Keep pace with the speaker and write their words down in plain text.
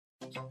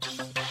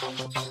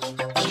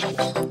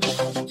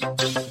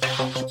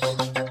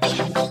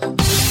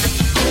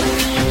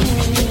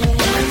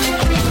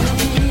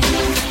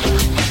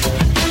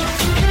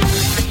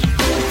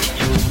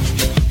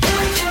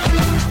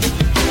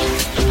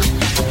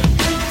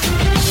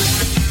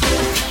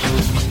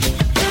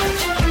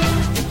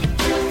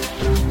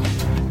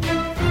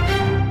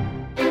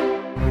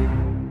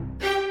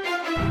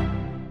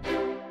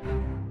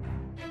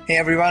Hey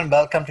everyone,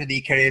 welcome to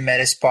the Career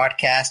Metis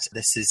podcast.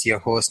 This is your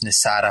host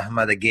Nisar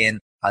Ahmad again.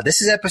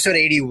 This is episode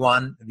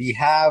 81. We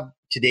have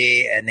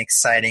today an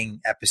exciting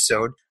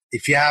episode.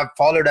 If you have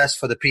followed us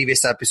for the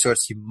previous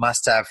episodes, you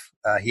must have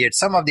heard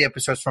some of the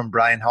episodes from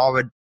Brian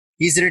Howard.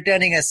 He's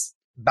returning us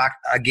back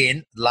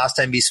again. Last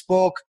time we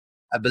spoke,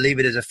 I believe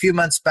it is a few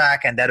months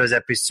back, and that was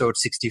episode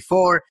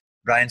 64.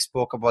 Brian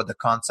spoke about the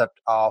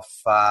concept of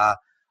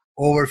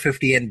over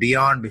 50 and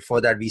beyond. Before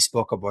that, we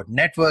spoke about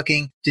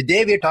networking.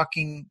 Today, we're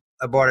talking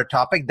about a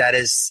topic that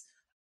is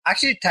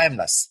actually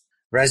timeless,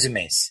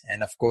 resumes.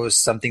 And of course,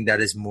 something that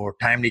is more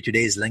timely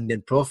today is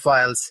LinkedIn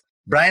profiles.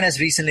 Brian has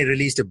recently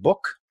released a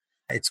book.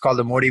 It's called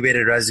The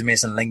Motivated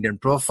Resumes and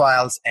LinkedIn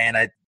Profiles. And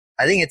I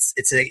think it's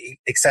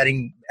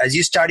exciting. As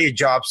you start your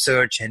job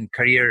search and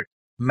career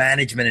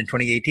management in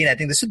 2018, I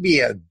think this would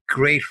be a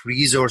great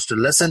resource to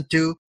listen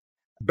to.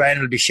 Brian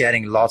will be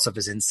sharing lots of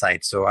his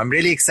insights. So I'm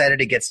really excited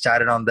to get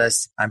started on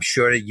this. I'm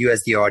sure you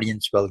as the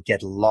audience will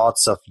get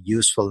lots of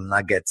useful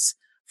nuggets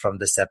from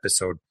this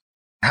episode.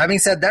 Having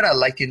said that, I'd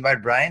like to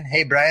invite Brian.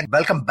 Hey, Brian,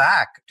 welcome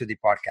back to the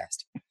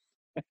podcast.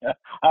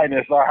 Hi,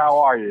 Nisar. How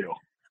are you?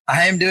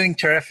 I am doing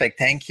terrific.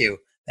 Thank you.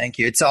 Thank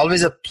you. It's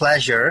always a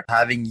pleasure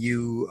having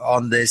you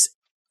on this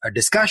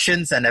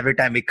discussions. And every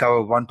time we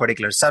cover one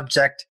particular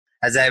subject,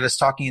 as I was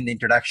talking in the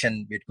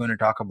introduction, we're going to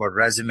talk about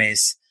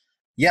resumes.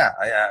 Yeah,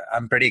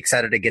 I'm pretty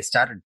excited to get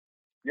started.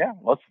 Yeah,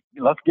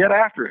 let's get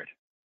after it.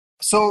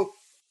 So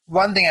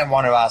one thing I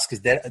want to ask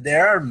is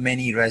there are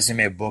many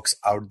resume books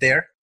out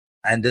there.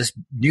 And this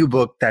new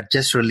book that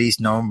just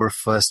released November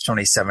 1st,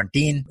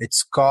 2017,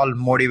 it's called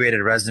Motivated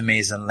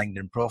Resumes and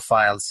LinkedIn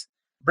Profiles.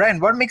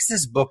 Brian, what makes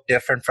this book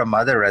different from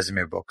other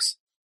resume books?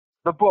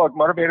 The book,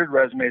 Motivated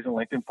Resumes and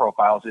LinkedIn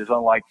Profiles, is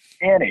unlike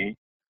any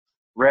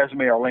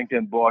resume or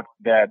LinkedIn book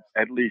that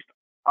at least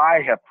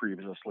I have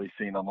previously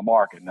seen on the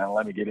market. Now,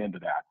 let me get into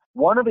that.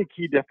 One of the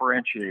key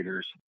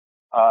differentiators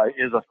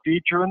is a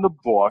feature in the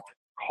book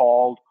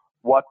called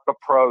What the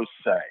Pros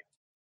Say.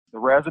 The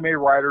resume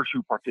writers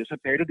who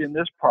participated in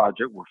this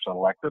project were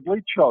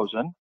selectively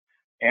chosen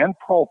and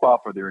profiled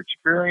for their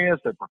experience,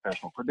 their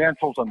professional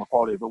credentials, and the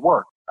quality of the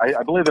work.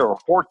 I believe there were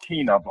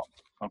 14 of them,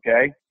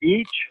 okay?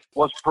 Each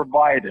was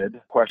provided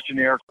a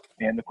questionnaire,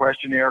 and the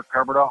questionnaire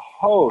covered a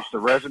host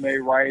of resume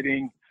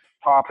writing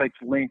topics,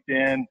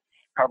 LinkedIn,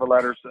 cover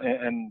letters,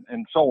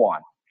 and so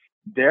on.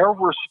 Their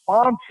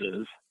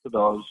responses to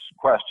those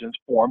questions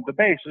formed the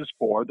basis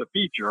for the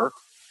feature,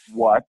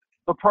 What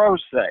the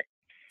Pros Say.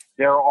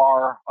 There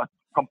are a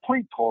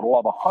complete total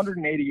of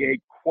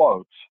 188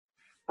 quotes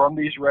from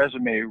these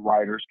resume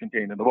writers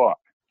contained in the book.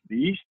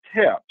 These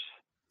tips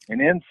and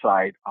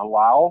insight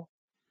allow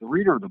the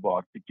reader of the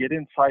book to get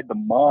inside the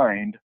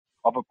mind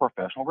of a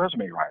professional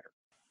resume writer.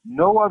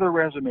 No other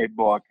resume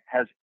book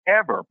has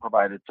ever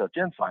provided such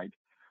insight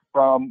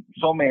from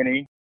so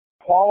many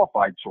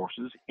qualified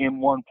sources in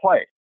one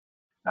place.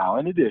 Now,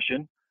 in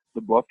addition,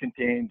 the book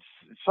contains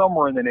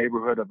somewhere in the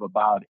neighborhood of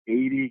about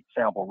 80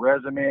 sample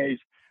resumes.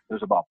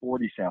 There's about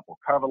 40 sample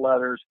cover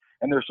letters,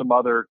 and there's some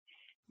other,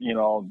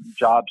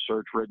 job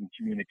search written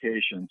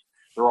communications.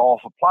 They're all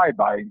supplied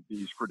by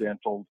these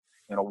credentialed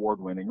and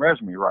award-winning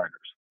resume writers.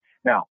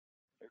 Now,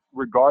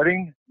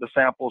 regarding the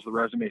samples, the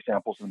resume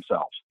samples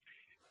themselves,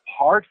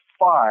 part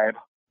 5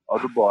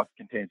 of the book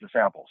contains the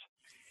samples.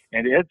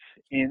 And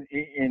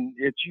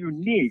it's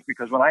unique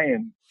because when I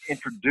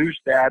introduce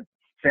that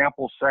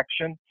sample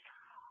section,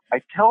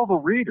 I tell the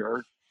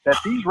reader that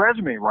these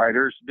resume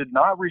writers did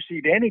not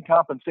receive any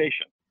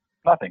compensation,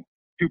 nothing,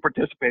 to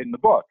participate in the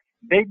book.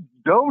 They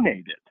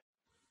donated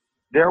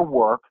their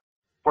work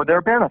for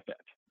their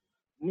benefit.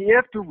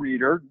 If the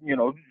reader,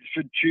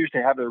 should choose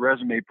to have their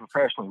resume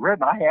professionally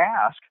written, I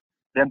ask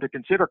them to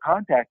consider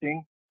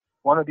contacting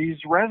one of these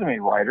resume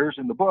writers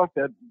in the book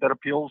that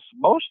appeals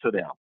most to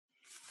them.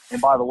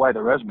 And by the way,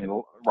 the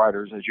resume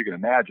writers, as you can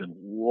imagine,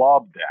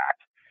 loved that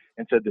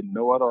and said that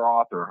no other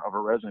author of a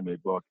resume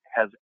book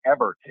has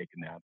ever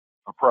taken that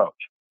approach.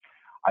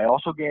 I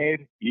also gave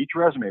each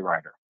resume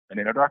writer an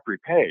introductory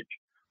page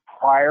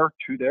prior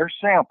to their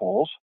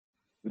samples.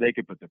 They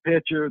could put the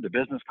picture, the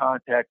business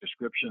contact,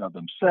 description of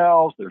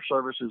themselves, their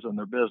services, and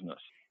their business.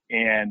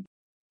 And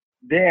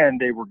then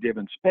they were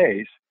given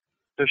space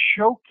to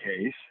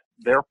showcase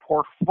their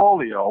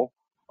portfolio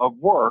of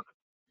work,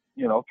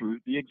 through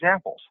the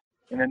examples.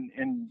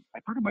 And I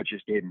pretty much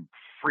just gave them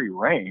free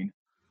reign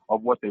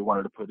of what they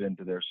wanted to put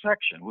into their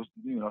section with,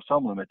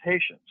 some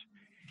limitations.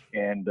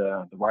 And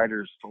the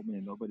writers told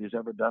me nobody's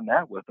ever done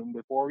that with them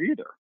before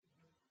either.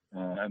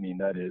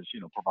 That is,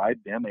 provide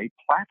them a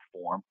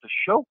platform to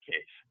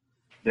showcase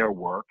their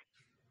work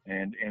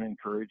and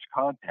encourage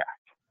contact.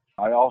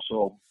 I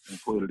also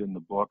included in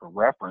the book a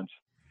reference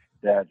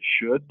that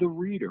should the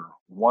reader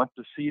want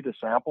to see the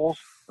samples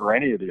or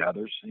any of the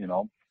others,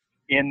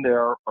 in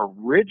their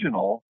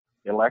original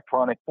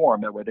electronic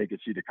form, that way they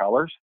could see the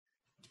colors,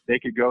 they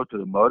could go to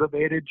the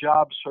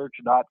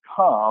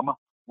motivatedjobsearch.com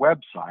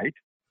website.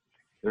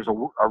 There's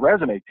a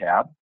resume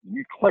tab, and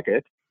you click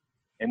it,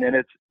 and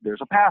then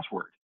there's a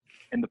password,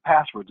 and the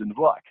password's in the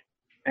book.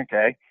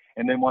 Okay,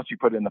 and then once you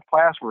put in the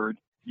password,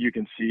 you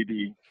can see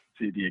the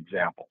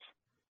examples.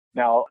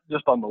 Now,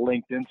 just on the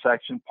LinkedIn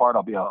section part,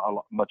 I'll be a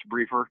much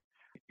briefer.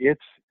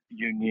 It's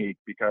unique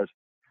because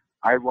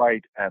I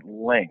write at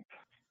length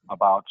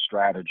about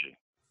strategy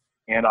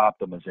and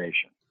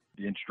optimization.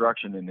 The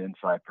instruction and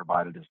insight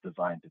provided is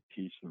designed to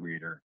teach the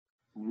reader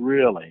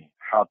really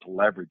how to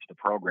leverage the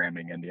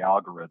programming and the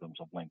algorithms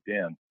of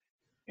LinkedIn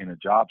in a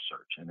job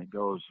search. And it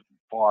goes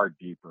far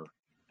deeper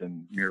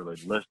than merely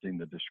listing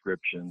the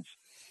descriptions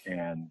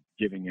and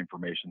giving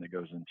information that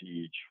goes into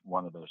each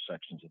one of those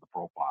sections of the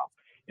profile.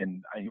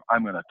 And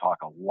I'm going to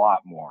talk a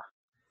lot more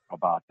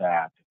about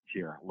that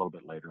here a little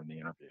bit later in the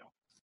interview.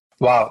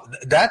 Wow,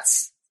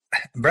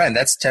 Brian,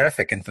 that's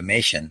terrific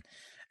information.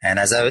 And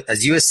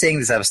as you were saying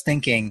this, I was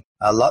thinking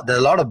there are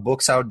a lot of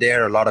books out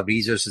there, a lot of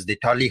resources. They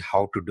tell you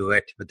how to do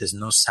it, but there's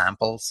no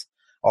samples.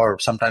 Or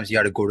sometimes you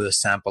have to go to a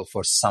sample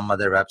for some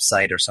other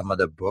website or some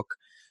other book.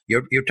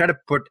 You try to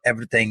put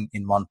everything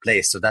in one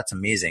place. So that's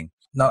amazing.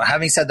 Now,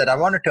 having said that, I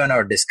want to turn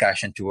our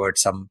discussion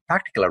towards some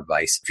practical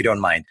advice, if you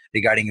don't mind,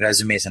 regarding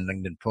resumes and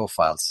LinkedIn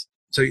profiles.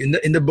 So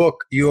in the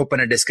book, you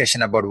open a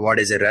discussion about what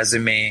is a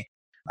resume.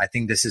 I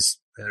think a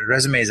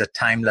resume is a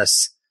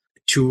timeless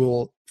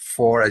tool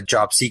for a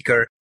job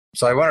seeker.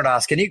 So I wanted to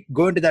ask, can you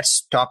go into that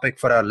topic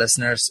for our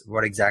listeners?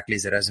 What exactly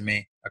is a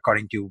resume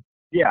according to you?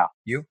 Yeah.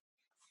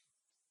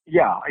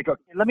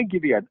 Let me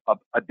give you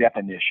a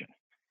definition.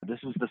 This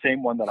is the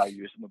same one that I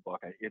use in the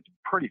book. It's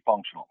pretty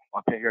functional.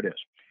 Okay, here it is.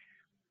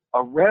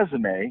 A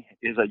resume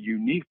is a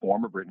unique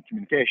form of written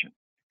communication.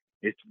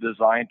 It's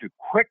designed to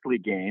quickly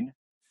gain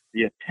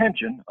the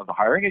attention of the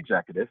hiring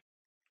executive,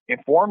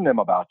 inform them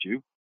about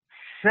you,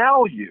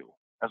 sell you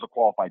as a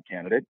qualified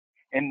candidate,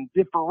 and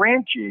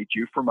differentiate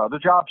you from other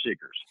job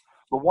seekers.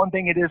 But one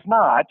thing it is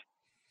not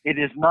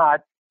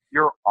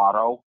your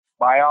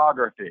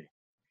autobiography.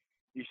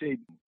 You see,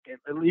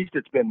 at least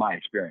it's been my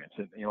experience.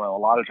 A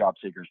lot of job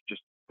seekers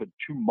just put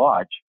too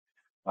much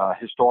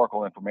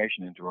historical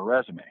information into a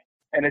resume.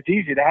 And it's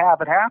easy to have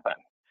it happen.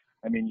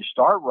 I mean, you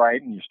start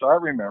writing, you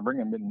start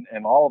remembering,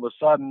 and all of a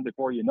sudden,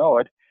 before you know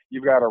it,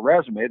 you've got a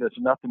resume that's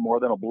nothing more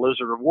than a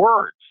blizzard of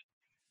words.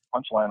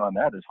 Punchline on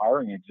that is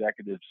hiring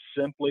executives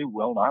simply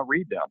will not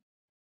read them.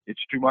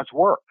 It's too much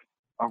work.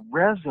 A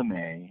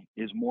resume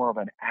is more of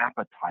an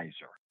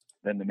appetizer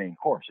than the main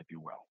course, if you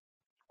will.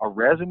 A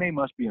resume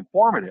must be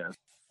informative,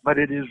 but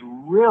it is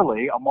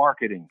really a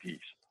marketing piece.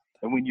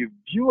 And when you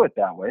view it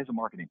that way as a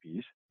marketing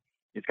piece,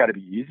 it's got to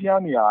be easy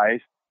on the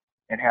eyes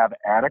and have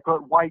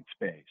adequate white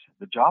space.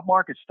 The job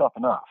market's tough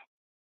enough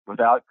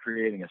without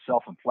creating a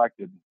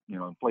self-inflicted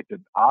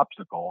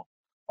obstacle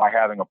by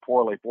having a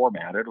poorly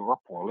formatted or a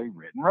poorly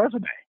written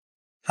resume.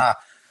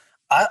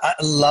 I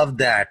love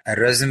that. A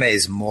resume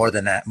is more of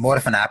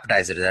an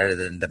appetizer rather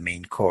than the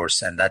main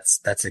course, and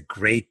that's a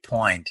great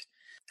point.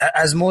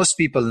 As most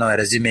people know, a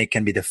resume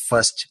can be the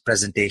first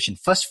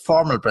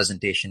formal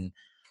presentation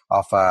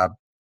of a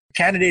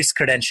candidate's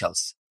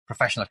credentials,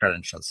 professional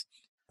credentials.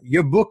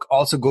 Your book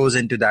also goes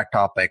into that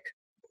topic.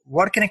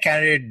 What can a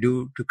candidate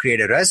do to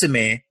create a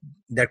resume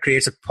that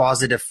creates a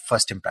positive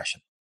first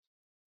impression?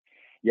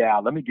 Yeah,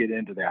 let me get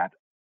into that.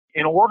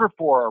 In order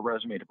for a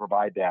resume to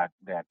provide that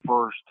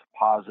first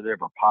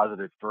positive or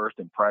positive first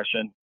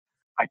impression,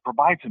 I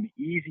provide some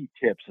easy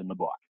tips in the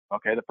book.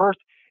 Okay, the first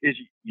is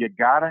you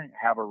gotta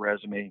have a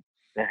resume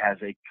that has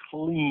a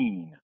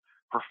clean,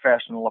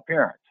 professional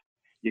appearance.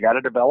 You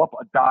gotta develop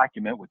a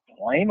document with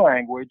plain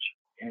language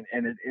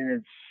and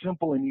it's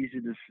simple and easy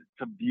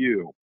to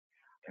view.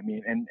 I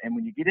mean, and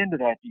when you get into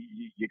that,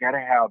 you gotta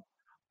have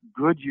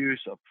good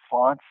use of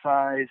font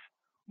size,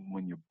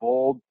 when you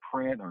bold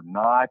print or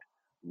not,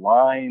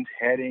 lines,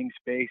 headings,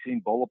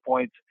 spacing, bullet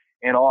points,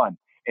 and on.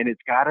 And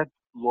it's got to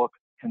look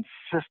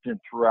consistent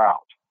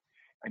throughout.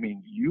 I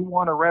mean, you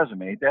want a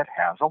resume that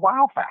has a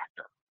wow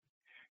factor.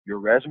 Your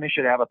resume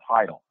should have a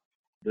title.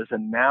 This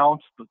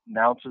announces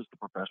the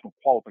professional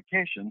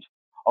qualifications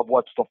of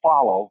what's to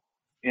follow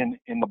in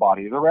the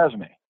body of the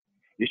resume.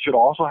 It should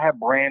also have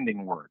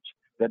branding words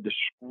that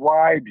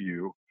describe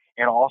you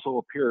and also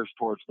appears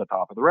towards the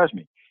top of the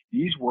resume.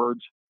 These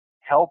words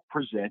help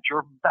present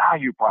your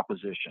value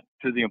proposition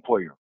to the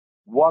employer.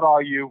 What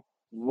are you?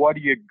 What are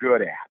you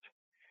good at?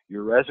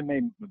 Your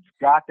resume has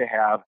got to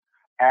have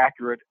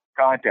accurate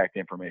contact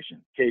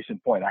information. Case in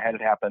point, I had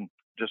it happen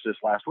just this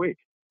last week.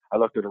 I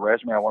looked at a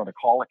resume. I wanted to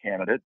call a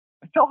candidate.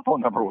 The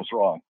telephone number was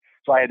wrong.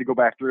 So I had to go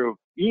back through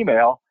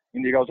email,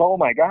 and he goes, oh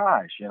my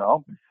gosh,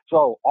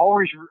 So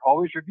always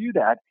review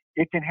that.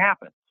 It can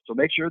happen. So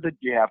make sure that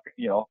you have,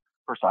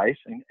 precise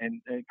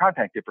and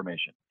contact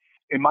information.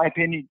 In my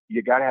opinion,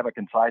 you got to have a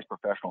concise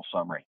professional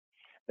summary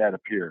that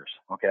appears,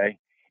 okay?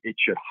 It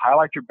should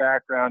highlight your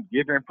background,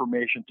 give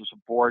information to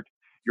support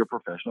your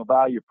professional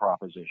value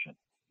proposition.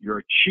 Your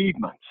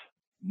achievements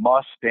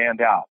must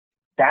stand out.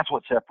 That's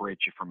what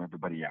separates you from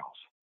everybody else.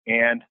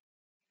 And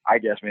I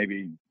guess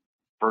maybe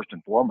first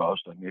and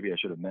foremost, and maybe I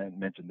should have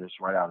mentioned this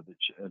right out of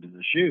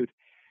the chute,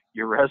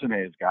 your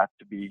resume has got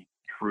to be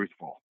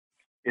truthful.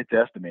 It's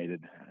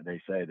estimated,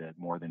 they say, that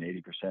more than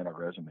 80% of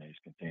resumes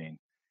contain,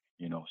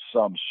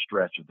 some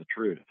stretch of the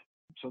truth.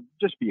 So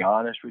just be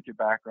honest with your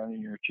background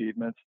and your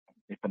achievements.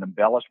 If an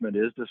embellishment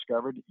is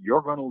discovered,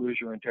 you're going to lose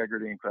your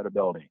integrity and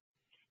credibility,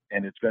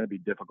 and it's going to be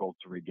difficult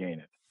to regain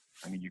it.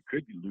 I mean, you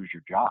could lose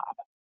your job,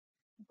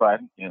 but,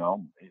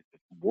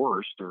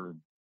 worst or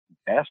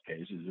best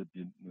case is that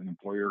the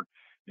employer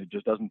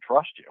just doesn't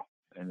trust you,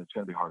 and it's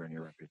going to be hard on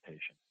your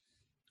reputation.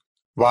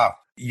 Wow.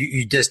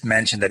 You just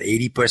mentioned that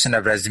 80%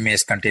 of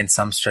resumes contain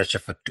some stretch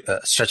of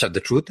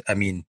the truth. I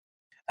mean,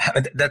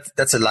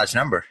 that's a large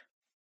number.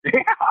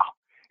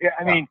 Yeah.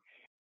 I mean,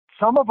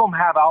 some of them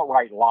have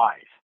outright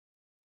lies,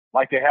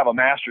 like they have a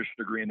master's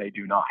degree and they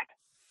do not.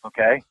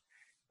 Okay.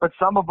 But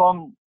some of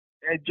them,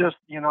 it just,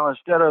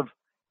 instead of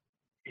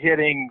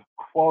hitting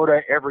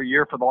quota every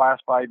year for the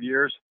last 5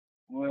 years,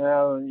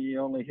 well, you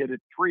only hit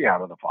it 3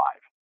 out of the 5.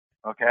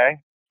 Okay.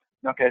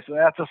 Okay. So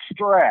that's a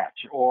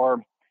stretch.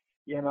 Or,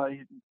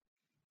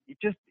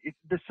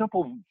 the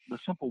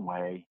simple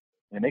way,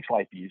 and it makes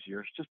life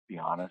easier, is just be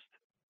honest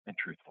and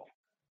truthful.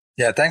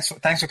 Yeah. Thanks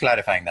for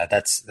clarifying that.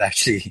 That's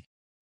actually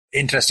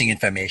interesting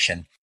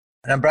information.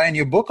 Now, Brian,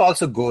 your book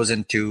also goes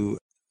into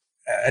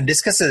and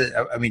discusses,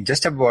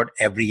 just about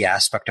every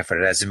aspect of a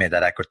resume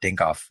that I could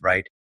think of,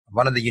 right?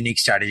 One of the unique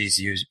strategies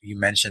you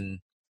mentioned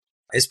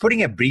is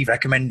putting a brief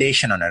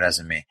recommendation on a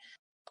resume.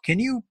 Can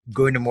you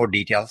go into more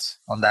details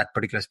on that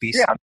particular piece?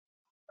 Yeah.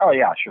 Oh,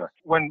 yeah, sure.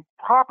 When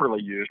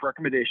properly used,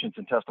 recommendations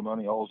and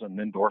testimonials and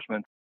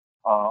endorsements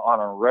on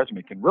a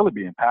resume can really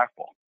be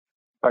impactful.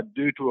 But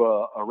due to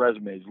a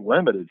resume's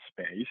limited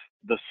space,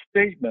 the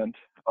statement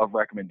of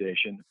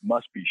recommendation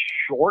must be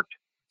short,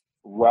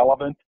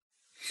 relevant,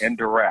 and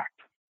direct.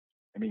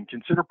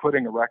 Consider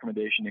putting a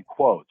recommendation in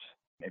quotes,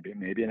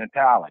 maybe in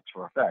italics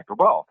for effect, or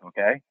both,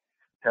 okay?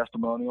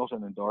 Testimonials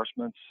and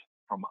endorsements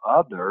from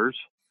others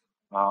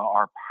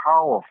are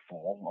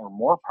powerful, or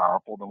more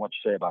powerful than what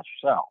you say about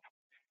yourself.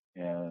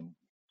 And,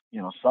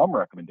 some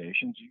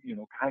recommendations,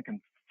 kind of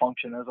can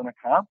function as an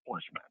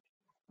accomplishment,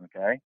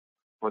 okay?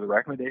 For the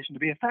recommendation to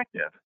be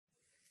effective,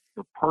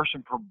 the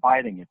person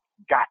providing it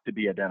got to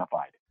be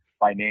identified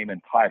by name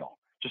and title.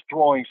 Just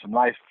throwing some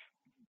nice,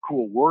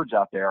 cool words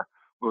out there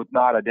with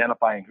not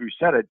identifying who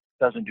said it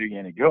doesn't do you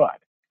any good.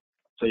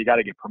 So you got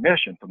to get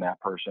permission from that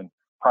person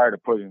prior to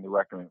putting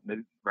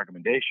the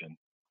recommendation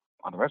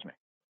on the resume.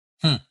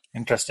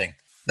 Interesting.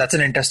 That's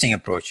an interesting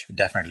approach,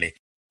 definitely.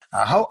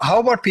 How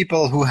about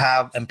people who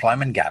have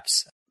employment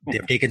gaps?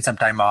 They've taken some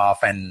time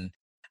off, and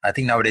I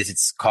think nowadays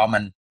it's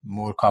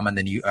more common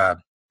than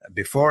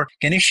before.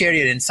 Can you share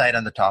your insight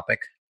on the topic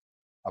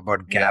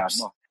about gaps?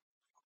 Yeah, no,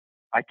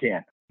 I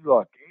can.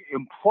 Look,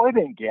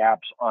 employment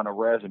gaps on a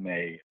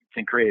resume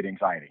can create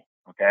anxiety,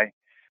 okay?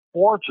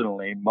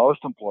 Fortunately, most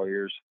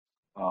employers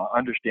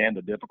understand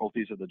the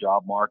difficulties of the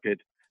job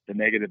market, the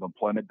negative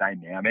employment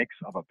dynamics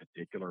of a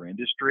particular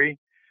industry,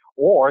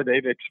 or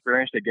they've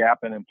experienced a gap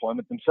in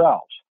employment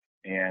themselves,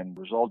 and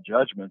result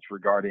judgments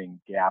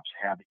regarding gaps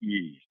have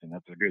eased, and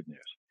that's the good news.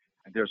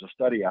 And there's a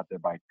study out there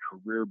by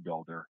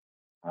CareerBuilder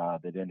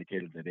that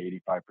indicated that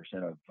 85%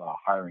 of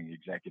hiring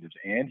executives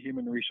and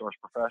human resource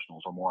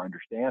professionals are more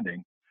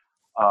understanding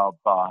of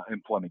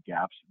employment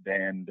gaps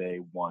than they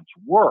once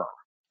were.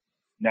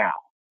 Now,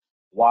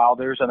 while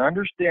there's an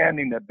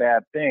understanding that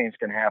bad things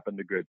can happen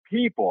to good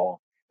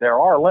people, there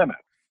are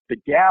limits. The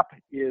gap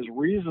is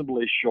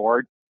reasonably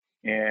short,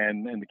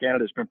 and the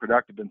candidate's been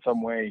productive in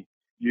some way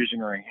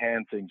using or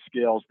enhancing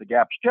skills. The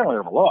gap's generally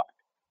overlooked.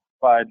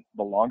 But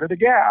the longer the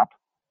gap,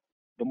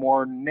 the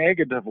more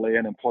negatively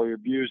an employer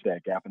views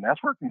that gap. And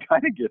that's where it can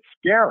kind of get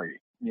scary.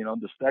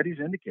 The studies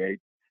indicate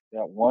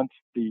that once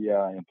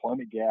the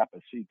employment gap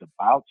exceeds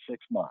about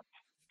 6 months,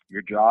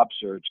 your job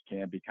search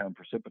can become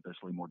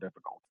precipitously more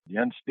difficult.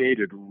 The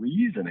unstated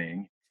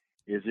reasoning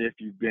is if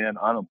you've been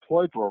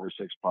unemployed for over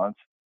 6 months,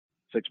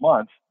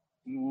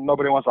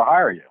 nobody wants to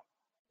hire you,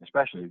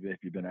 especially if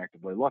you've been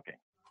actively looking.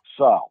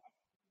 So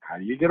how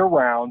do you get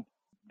around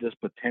this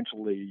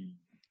potentially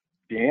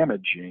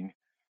damaging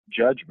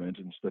judgment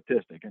and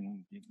statistic?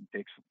 And you can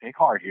take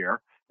heart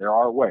here. There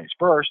are ways.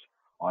 First,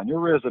 on your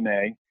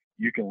resume,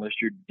 you can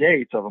list your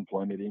dates of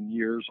employment in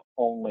years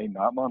only,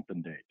 not month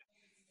and date.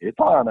 It's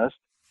honest,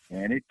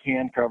 and it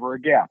can cover a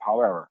gap.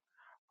 However,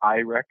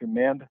 I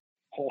recommend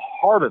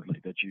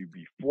wholeheartedly that you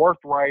be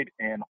forthright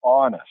and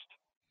honest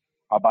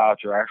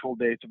about your actual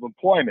dates of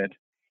employment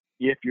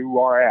if you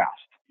are asked.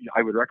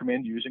 I would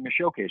recommend using a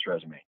showcase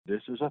resume.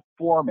 This is a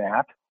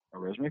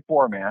resume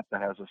format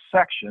that has a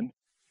section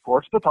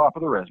towards the top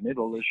of the resume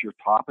that lists your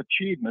top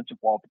achievements and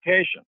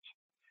qualifications.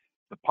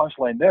 The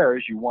punchline there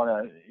is you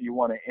want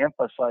to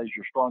emphasize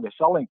your strongest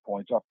selling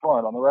points up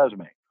front on the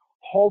resume.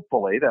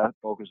 Hopefully that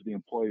focuses the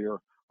employer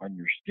on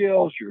your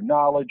skills, your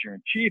knowledge, your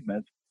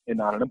achievements, and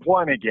not an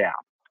employment gap.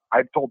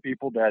 I've told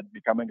people that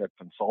becoming a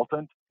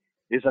consultant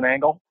is an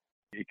angle.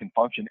 It can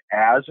function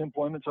as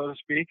employment, so to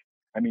speak.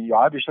 I mean, you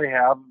obviously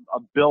have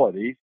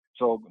ability,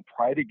 so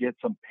try to get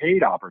some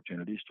paid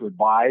opportunities to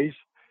advise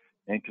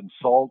and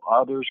consult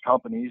others,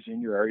 companies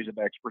in your areas of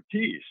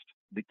expertise.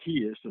 The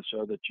key is to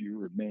show that you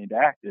remained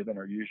active and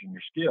are using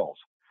your skills.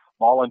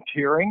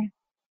 Volunteering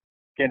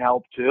can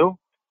help too.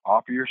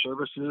 Offer your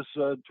services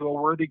to a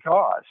worthy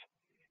cause.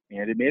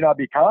 And it may not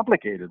be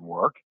complicated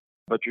work,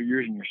 but you're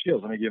using your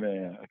skills. Let me give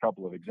you a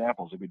couple of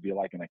examples. It would be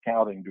like an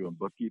accounting doing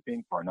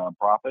bookkeeping for a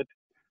nonprofit,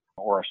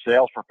 or a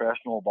sales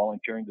professional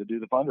volunteering to do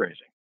the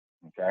fundraising.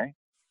 Okay?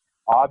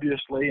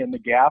 Obviously, in the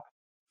gap,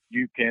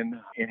 you can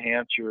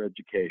enhance your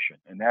education.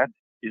 And that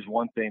is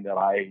one thing that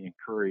I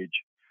encourage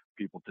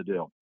people to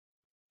do.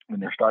 When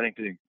they're starting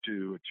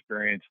to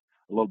experience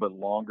a little bit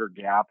longer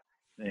gap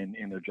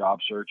in their job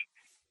search,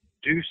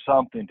 do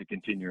something to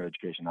continue your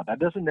education. Now, that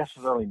doesn't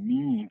necessarily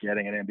mean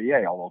getting an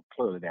MBA, although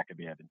clearly that could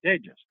be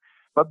advantageous.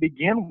 But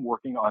begin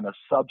working on a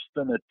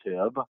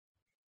substantive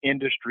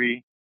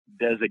industry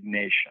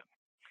designation.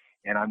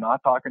 And I'm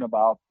not talking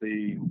about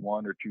the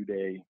 1 or 2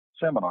 day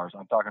seminars.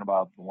 I'm talking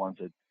about the ones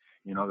that,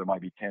 there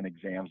might be 10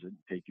 exams that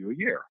take you a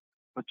year.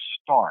 But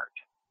start,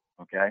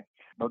 okay?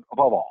 But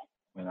above all,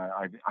 and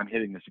I'm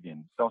hitting this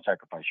again, don't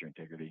sacrifice your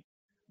integrity.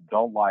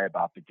 Don't lie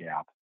about the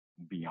gap.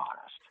 Be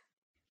honest.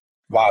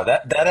 Wow,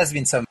 that has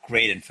been some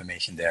great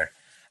information there.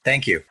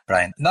 Thank you,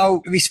 Brian.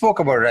 Now, we spoke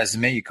about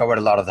resume. You covered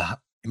a lot of the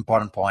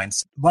important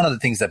points. One of the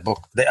things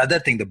the other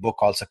thing the book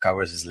also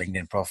covers is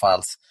LinkedIn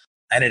profiles.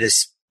 And it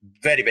is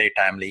very, very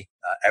timely.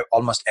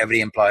 Almost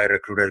every employer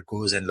recruiter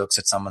goes and looks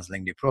at someone's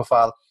LinkedIn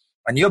profile.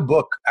 And your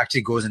book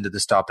actually goes into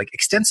this topic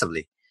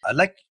extensively. I'd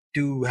like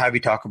to have you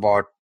talk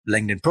about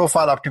LinkedIn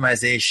profile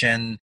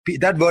optimization.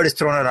 That word is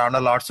thrown around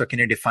a lot. So can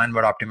you define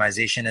what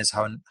optimization is?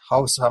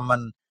 How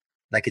someone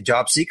like a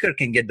job seeker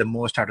can get the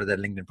most out of their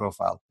LinkedIn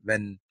profile,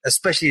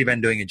 especially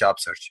when doing a job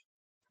search?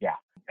 Yeah,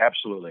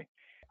 absolutely.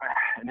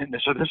 And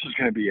so this is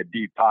going to be a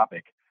deep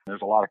topic.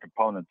 There's a lot of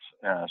components.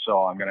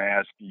 So I'm going to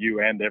ask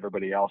you and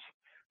everybody else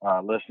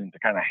listening to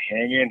kind of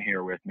hang in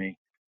here with me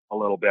a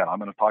little bit. I'm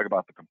going to talk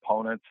about the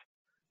components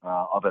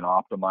of an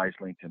optimized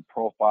LinkedIn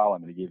profile.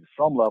 I'm going to give you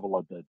some level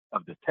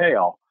of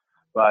detail,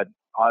 but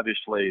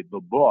obviously the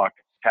book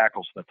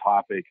tackles the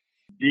topic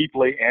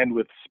deeply and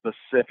with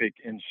specific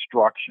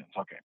instructions.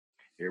 Okay,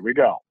 here we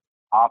go.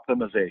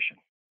 Optimization.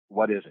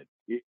 What is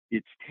it?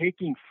 It's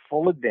taking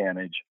full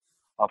advantage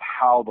of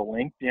how the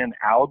LinkedIn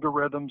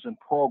algorithms and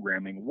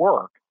programming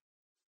work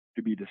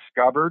to be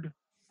discovered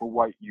for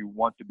what you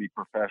want to be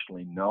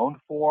professionally known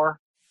for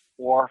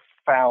or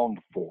found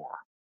for.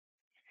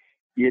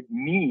 It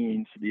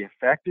means the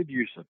effective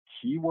use of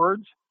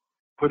keywords,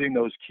 putting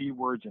those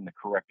keywords in the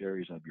correct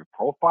areas of your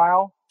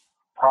profile,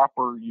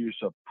 proper use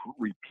of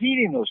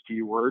repeating those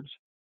keywords,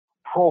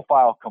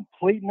 profile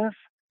completeness,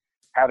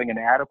 having an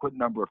adequate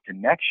number of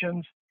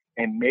connections,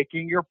 and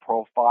making your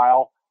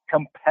profile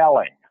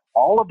compelling.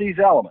 All of these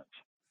elements,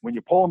 when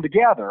you pull them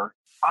together,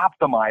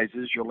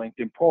 optimizes your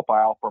LinkedIn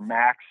profile for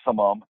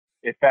maximum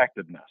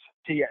effectiveness.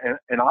 See,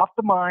 an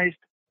optimized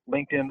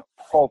LinkedIn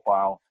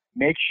profile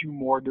makes you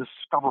more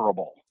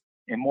discoverable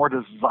and more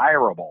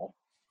desirable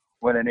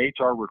when an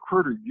HR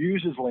recruiter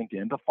uses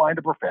LinkedIn to find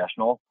a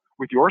professional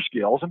with your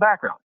skills and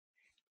background.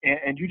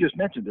 And you just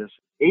mentioned this,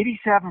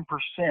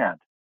 87%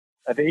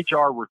 of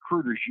HR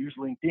recruiters use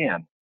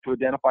LinkedIn to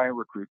identify and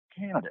recruit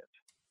candidates.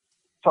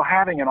 So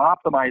having an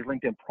optimized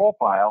LinkedIn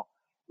profile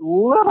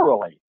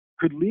literally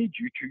could lead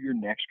you to your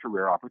next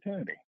career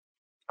opportunity.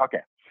 Okay,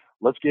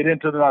 let's get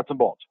into the nuts and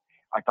bolts.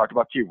 I talked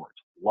about keywords.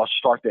 Let's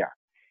start there.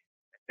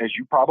 As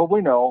you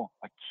probably know,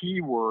 a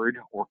keyword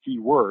or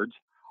keywords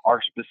are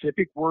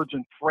specific words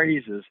and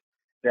phrases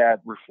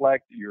that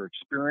reflect your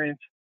experience,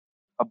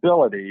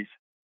 abilities,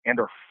 and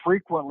are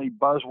frequently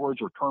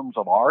buzzwords or terms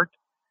of art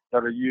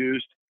that are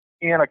used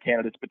in a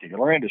candidate's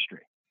particular industry.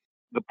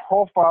 The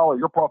profile or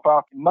your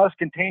profile must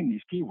contain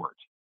these keywords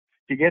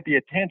to get the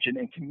attention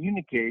and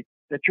communicate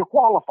that you're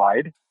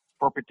qualified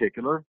for a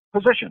particular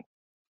position.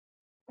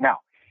 Now,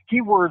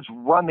 keywords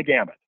run the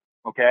gamut,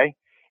 okay?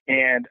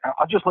 And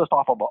I'll just list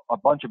off a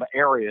bunch of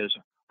areas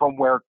from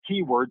where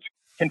keywords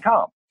can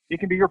come. It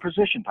can be your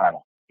position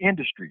title,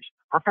 industries,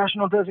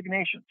 professional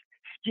designations,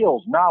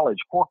 skills, knowledge,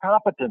 core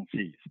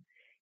competencies,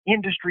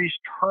 industries,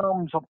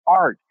 terms of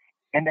art,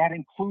 and that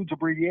includes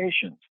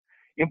abbreviations,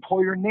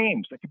 employer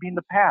names that could be in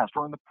the past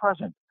or in the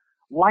present,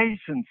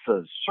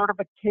 licenses,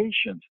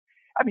 certifications.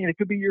 I mean, it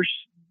could be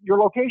your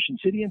location,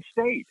 city and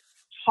state,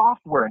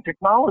 software and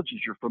technologies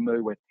you're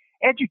familiar with,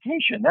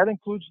 education, that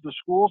includes the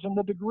schools and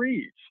the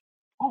degrees.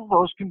 All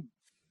those can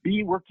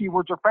be where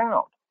keywords are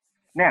found.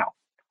 Now,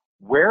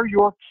 where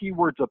your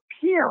keywords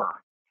appear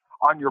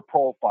on your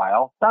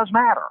profile does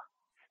matter.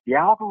 The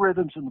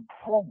algorithms and the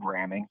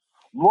programming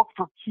look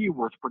for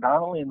keywords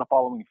predominantly in the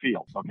following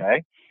fields,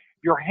 okay?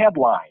 Your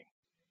headline,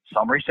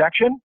 summary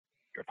section,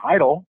 your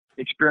title,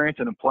 experience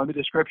and employment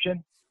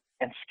description,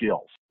 and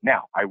skills.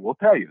 Now, I will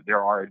tell you,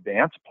 there are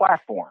advanced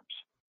platforms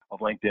of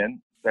LinkedIn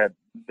that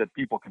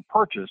people can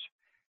purchase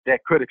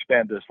that could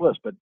expand this list,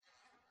 but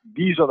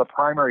these are the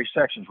primary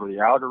sections where the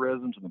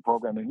algorithms and the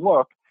programming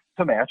look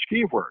to match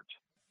keywords.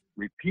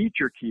 Repeat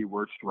your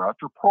keywords throughout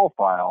your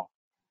profile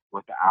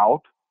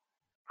without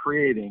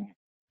creating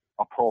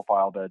a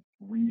profile that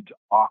reads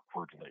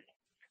awkwardly.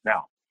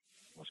 Now,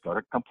 let's go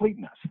to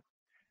completeness,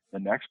 the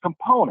next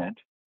component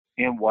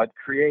in what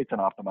creates an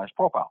optimized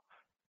profile.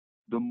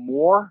 The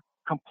more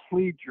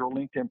complete your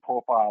LinkedIn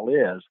profile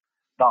is,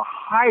 the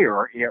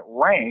higher it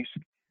ranks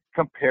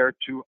compared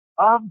to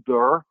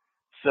other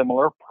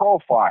similar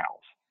profiles.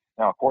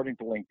 Now, according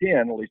to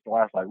LinkedIn, at least the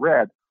last I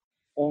read,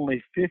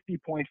 only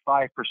 50.5%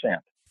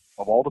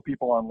 of all the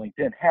people on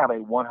LinkedIn have a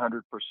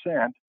 100%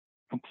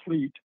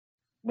 complete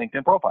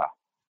LinkedIn profile.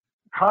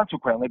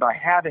 Consequently, by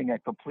having a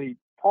complete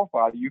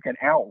profile, you can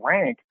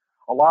outrank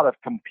a lot of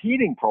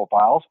competing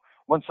profiles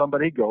when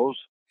somebody goes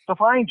to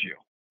find you.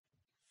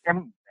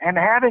 And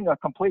having a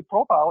complete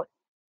profile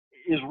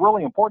is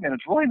really important, and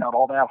it's really not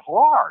all that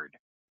hard,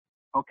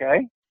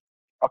 okay?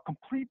 A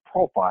complete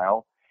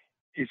profile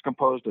is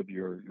composed of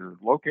your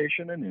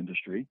location and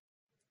industry,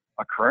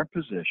 a current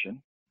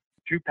position,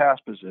 2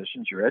 past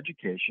positions, your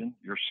education,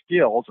 your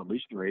skills, at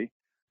least 3,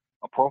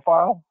 a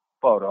profile,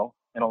 photo,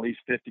 and at least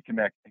 50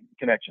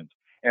 connections.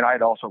 And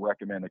I'd also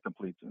recommend a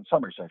complete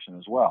summary section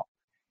as well.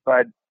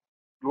 But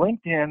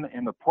LinkedIn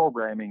and the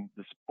programming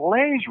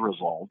displays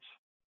results,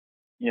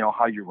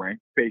 how you rank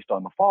based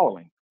on the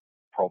following: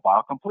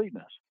 profile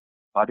completeness,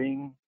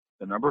 cutting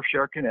the number of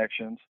shared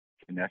connections,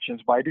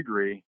 connections by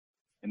degree,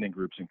 and then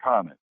groups in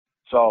common.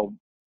 So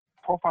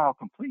profile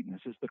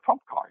completeness is the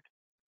trump card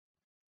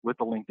with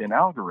the LinkedIn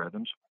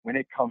algorithms when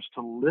it comes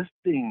to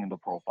listing the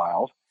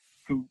profiles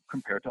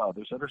compared to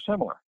others that are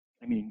similar.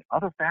 I mean,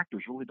 other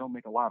factors really don't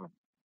make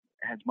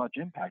as much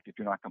impact if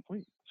you're not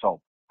complete.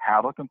 So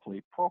have a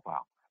complete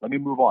profile. Let me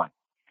move on.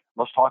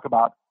 Let's talk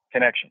about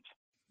connections.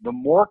 The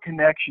more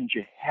connections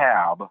you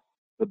have,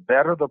 the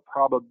better the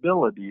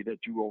probability that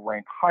you will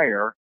rank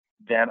higher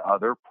than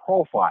other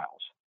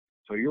profiles.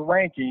 So your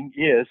ranking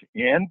is,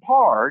 in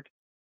part,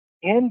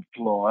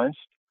 influenced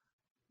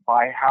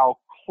by how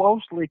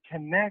closely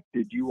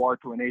connected you are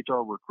to an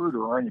HR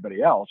recruiter or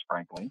anybody else,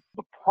 frankly.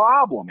 The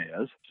problem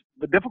is,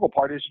 the difficult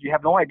part is you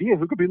have no idea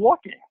who could be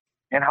looking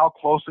and how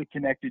closely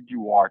connected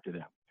you are to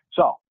them.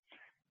 So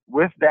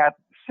with that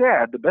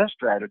said, the best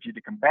strategy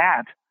to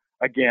combat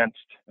against,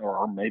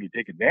 or maybe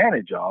take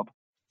advantage of,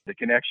 the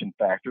connection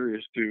factor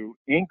is to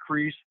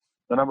increase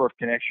the number of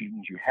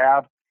connections you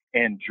have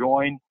and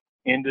join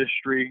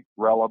industry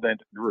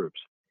relevant groups.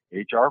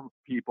 HR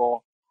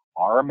people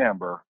are a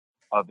member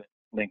of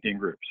LinkedIn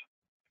groups.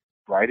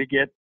 Try to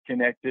get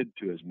connected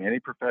to as many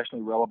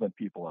professionally relevant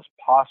people as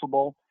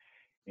possible,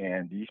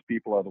 and these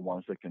people are the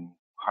ones that can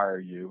hire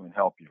you and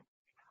help you.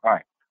 All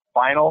right,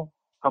 final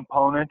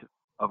component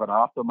of an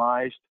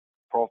optimized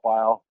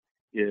profile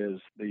is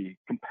the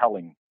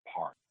compelling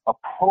part. A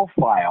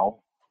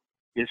profile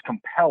is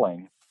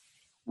compelling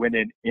when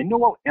it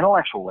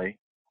intellectually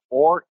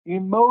or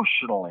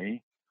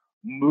emotionally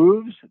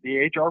moves the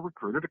HR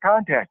recruiter to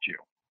contact you.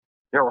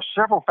 There are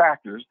several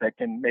factors that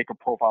can make a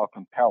profile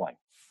compelling.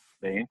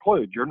 They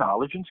include your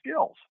knowledge and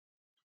skills,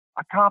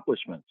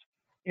 accomplishments,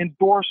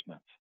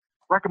 endorsements,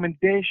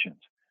 recommendations,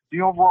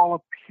 the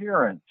overall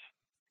appearance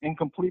and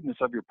completeness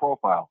of your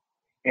profile,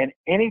 and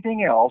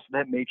anything else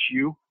that makes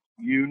you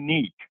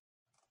unique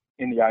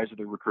in the eyes of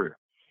the recruiter.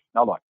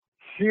 Now look,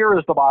 here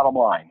is the bottom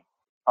line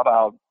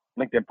about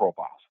LinkedIn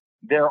profiles.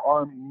 There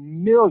are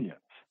millions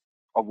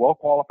of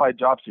well-qualified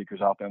job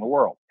seekers out there in the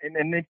world,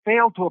 and they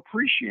fail to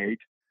appreciate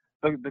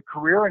the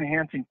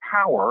career-enhancing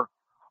power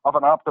of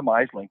an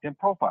optimized LinkedIn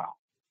profile.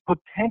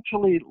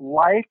 Potentially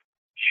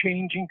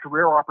life-changing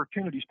career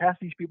opportunities pass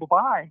these people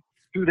by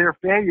through their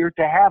failure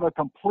to have a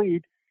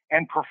complete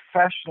and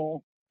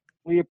professionally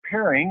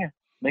appearing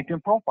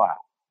LinkedIn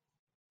profile.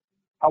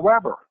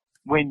 However,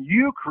 when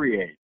your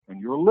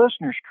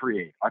listeners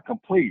create a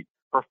complete,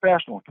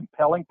 professional,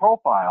 compelling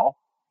profile,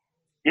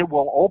 it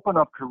will open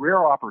up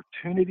career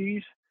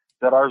opportunities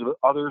that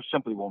others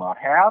simply will not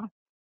have,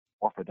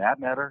 or for that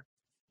matter,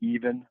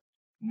 even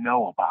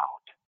know about.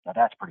 Now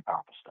that's pretty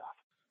powerful stuff.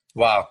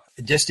 Wow.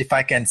 Just if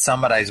I can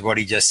summarize what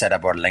he just said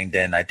about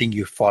LinkedIn, I think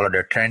you followed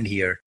a trend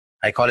here.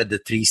 I call it the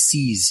 3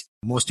 C's.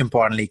 Most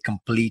importantly,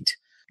 complete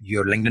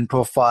your LinkedIn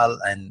profile.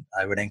 And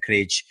I would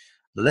encourage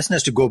the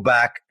listeners to go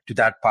back to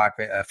that part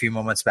a few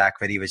moments back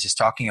where he was just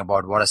talking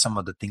about what are some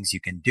of the things you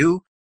can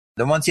do.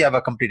 Then once you have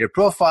a completed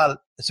profile,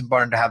 it's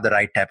important to have the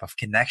right type of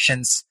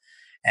connections.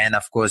 And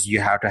of course, you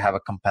have to have a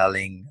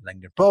compelling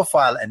LinkedIn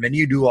profile. And when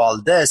you do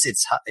all this,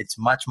 it's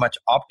much, much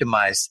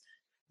optimized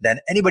than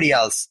anybody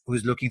else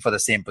who's looking for the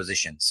same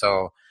position.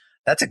 So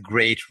that's a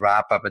great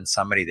wrap up and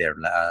summary there,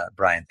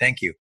 Brian.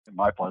 Thank you.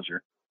 My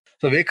pleasure.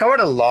 So we covered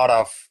a lot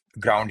of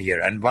ground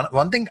here. And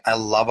one thing I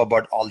love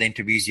about all the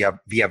interviews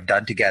we have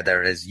done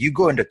together is you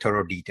go into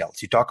thorough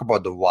details. You talk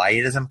about the why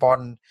it is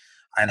important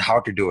and how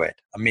to do it.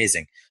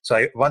 Amazing.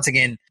 So once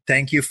again,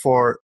 thank you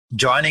for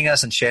joining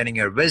us and sharing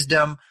your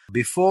wisdom.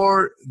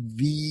 Before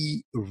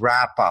we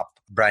wrap up,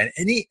 Brian,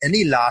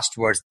 any last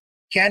words?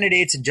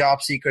 candidates and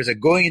job seekers are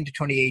going into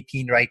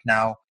 2018 right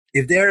now,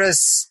 if there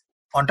is,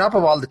 on top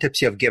of all the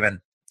tips you have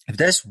given, if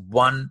there's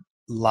one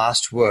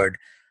last word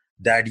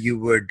that you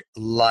would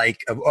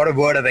like, or a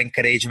word of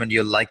encouragement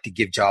you'd like to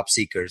give job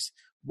seekers,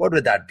 what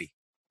would that be?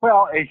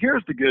 Well,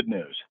 here's the good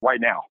news right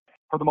now.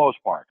 For the most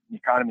part, the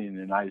economy in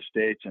the United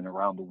States and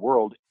around the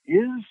world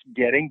is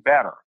getting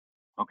better,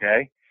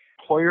 okay?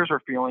 Employers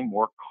are feeling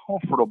more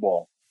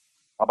comfortable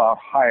about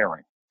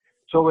hiring.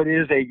 So it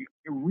is a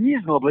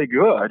reasonably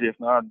good, if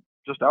not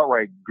just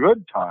outright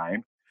good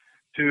time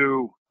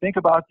to think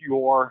about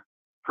your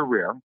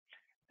career,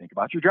 think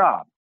about your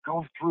job,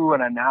 go through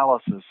an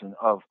analysis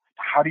of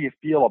how do you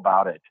feel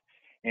about it.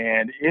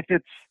 And if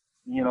it's,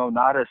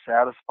 not as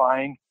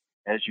satisfying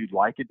as you'd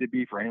like it to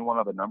be for any one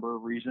of a number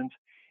of reasons,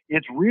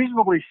 it's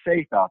reasonably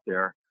safe out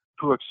there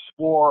to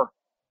explore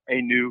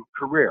a new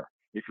career.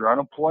 If you're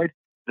unemployed,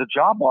 the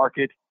job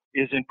market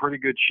is in pretty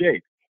good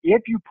shape.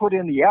 If you put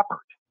in the effort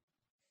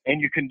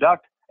and you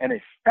conduct an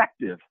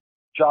effective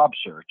job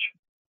search,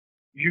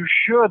 you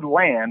should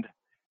land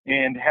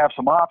and have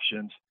some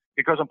options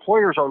because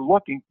employers are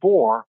looking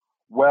for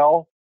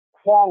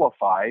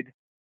well-qualified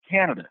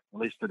candidates, at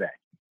least today.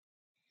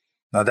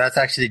 Now, that's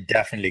actually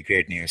definitely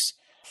great news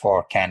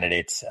for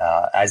candidates.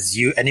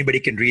 Anybody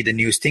can read the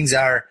news, things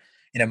are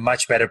in a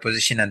much better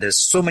position and there's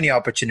so many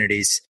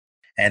opportunities.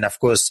 And of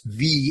course,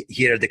 we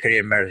here at the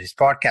Career Measures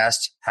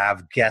podcast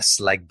have guests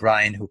like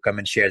Brian who come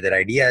and share their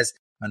ideas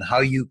on how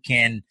you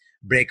can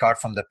break out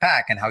from the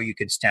pack and how you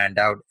can stand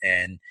out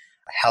and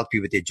help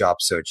you with your job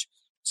search.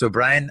 So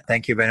Brian,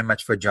 thank you very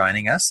much for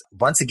joining us.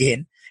 Once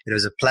again, it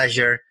was a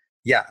pleasure.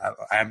 Yeah,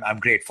 I'm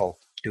grateful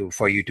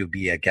for you to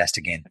be a guest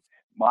again.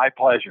 My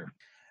pleasure.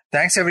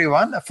 Thanks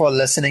everyone for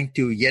listening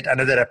to yet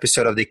another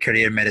episode of the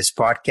Career Measures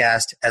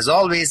podcast. As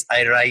always,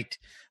 I write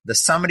the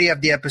summary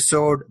of the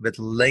episode with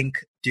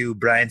link to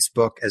Brian's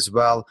book as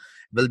well.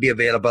 Will be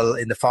available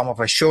in the form of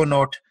a show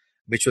note,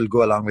 which will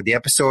go along with the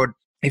episode.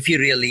 If you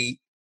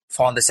really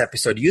found this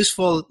episode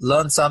useful,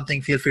 learn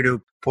something, feel free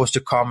to post a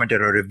comment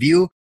or a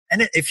review.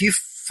 And if you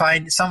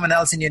find someone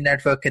else in your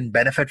network can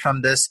benefit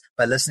from this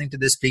by listening to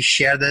this, please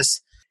share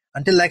this.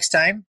 Until next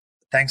time,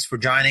 thanks for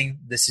joining.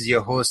 This is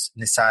your host,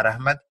 Nisar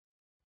Ahmed.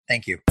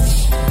 Thank you.